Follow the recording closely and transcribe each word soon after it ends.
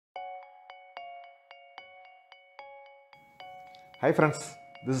Hi friends,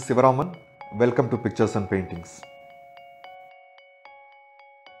 this is Sivaraman. Welcome to Pictures and Paintings.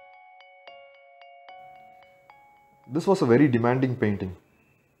 This was a very demanding painting.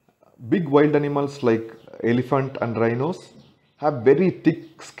 Big wild animals like elephant and rhinos have very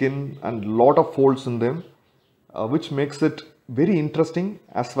thick skin and lot of folds in them, which makes it very interesting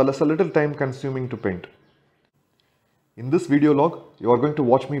as well as a little time consuming to paint. In this video log, you are going to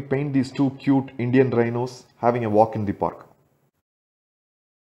watch me paint these two cute Indian rhinos having a walk in the park.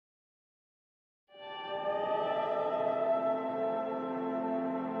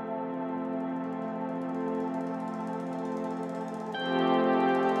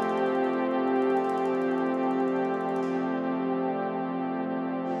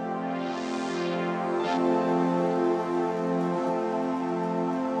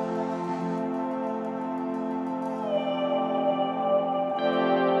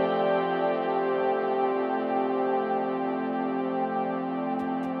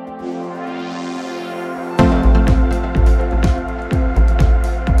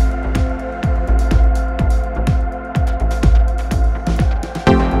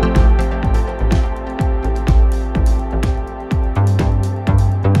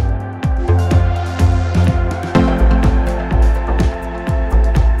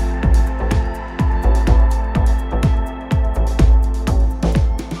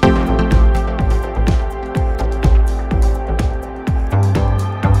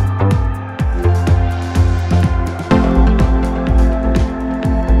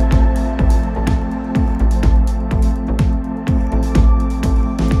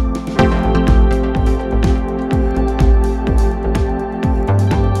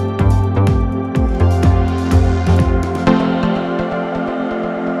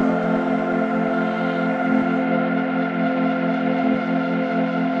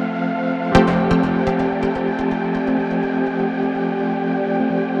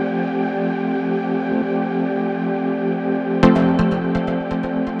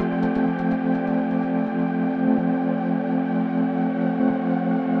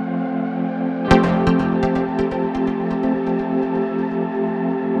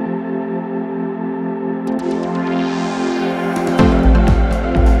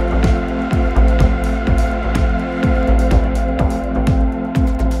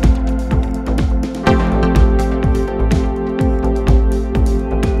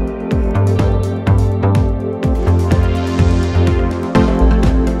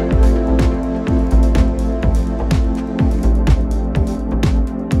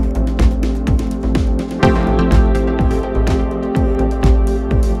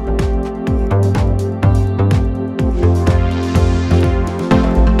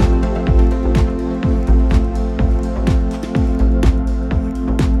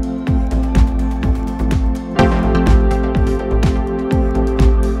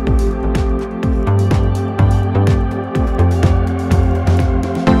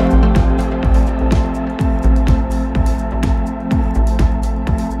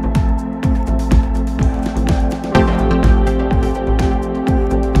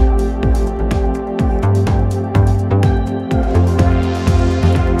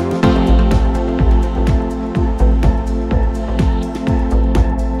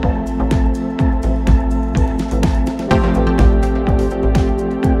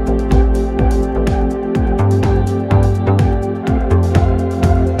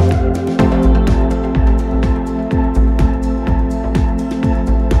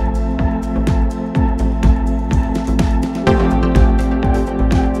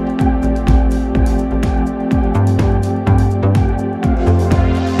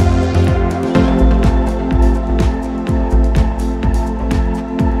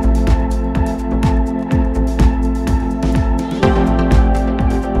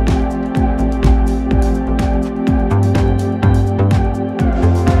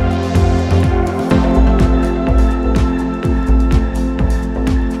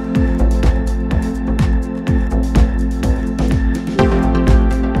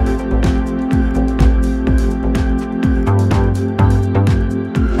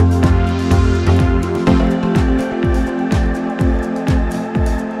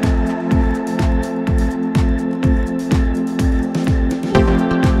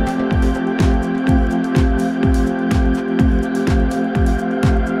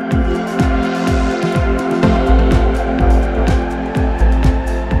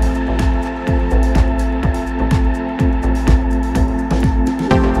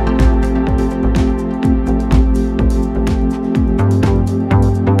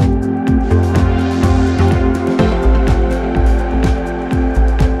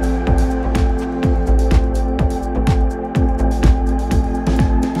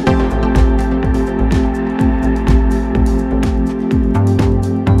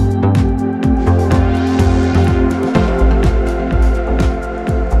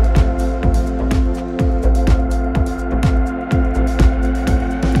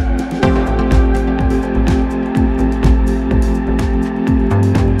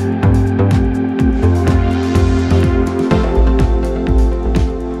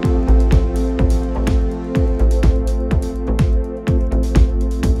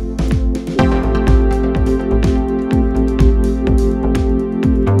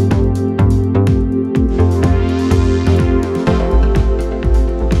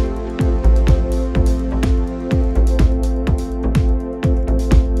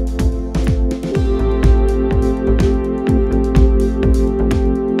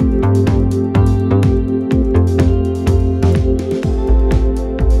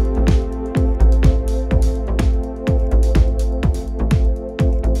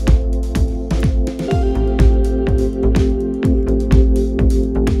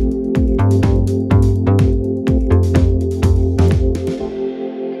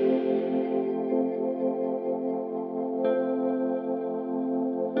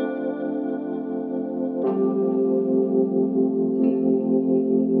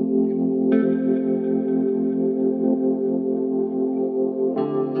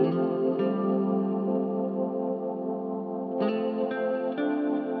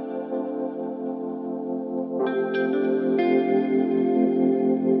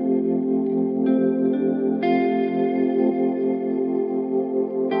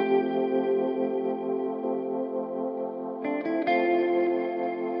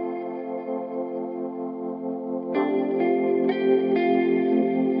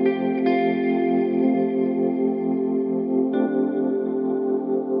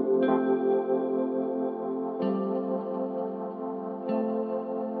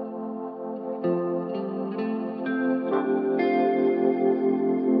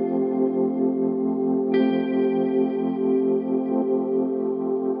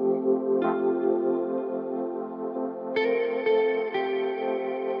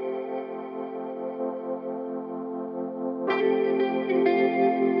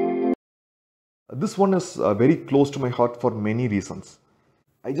 This one is very close to my heart for many reasons.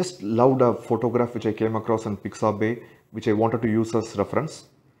 I just loved a photograph which I came across in Pixabay, which I wanted to use as reference.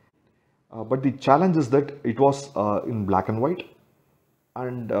 But the challenge is that it was in black and white,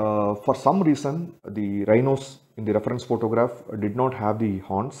 and for some reason the rhinos in the reference photograph did not have the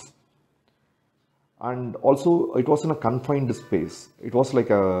horns, and also it was in a confined space. It was like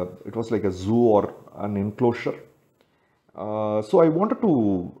a zoo or an enclosure. So I wanted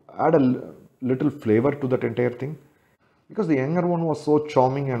to add a little flavor to that entire thing, because the younger one was so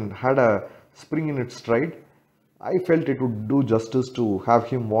charming and had a spring in its stride. I felt it would do justice to have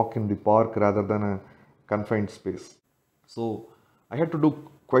him walk in the park rather than a confined space. So I had to do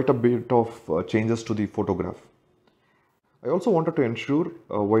quite a bit of changes to the photograph. I also wanted to ensure,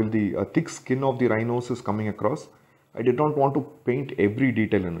 while the thick skin of the rhinos is coming across, I did not want to paint every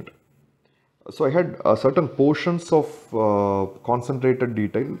detail in it. So I had certain portions of concentrated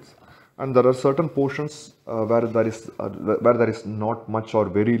details, and there are certain portions where there is not much or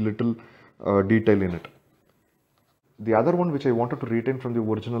very little detail in it. The other one which I wanted to retain from the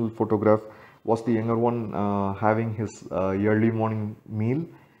original photograph was the younger one having his early morning meal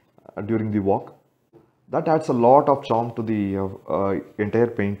during the walk. That adds a lot of charm to the entire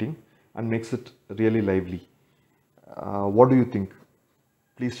painting and makes it really lively. What do you think?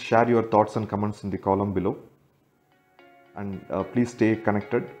 Please share your thoughts and comments in the column below, and please stay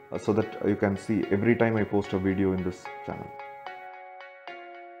connected so that you can see every time I post a video in this channel.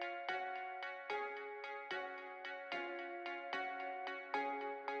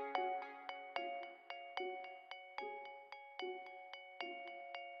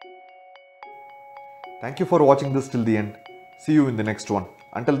 Thank you for watching this till the end. See you in the next one.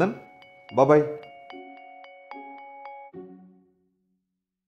 Until then, bye bye.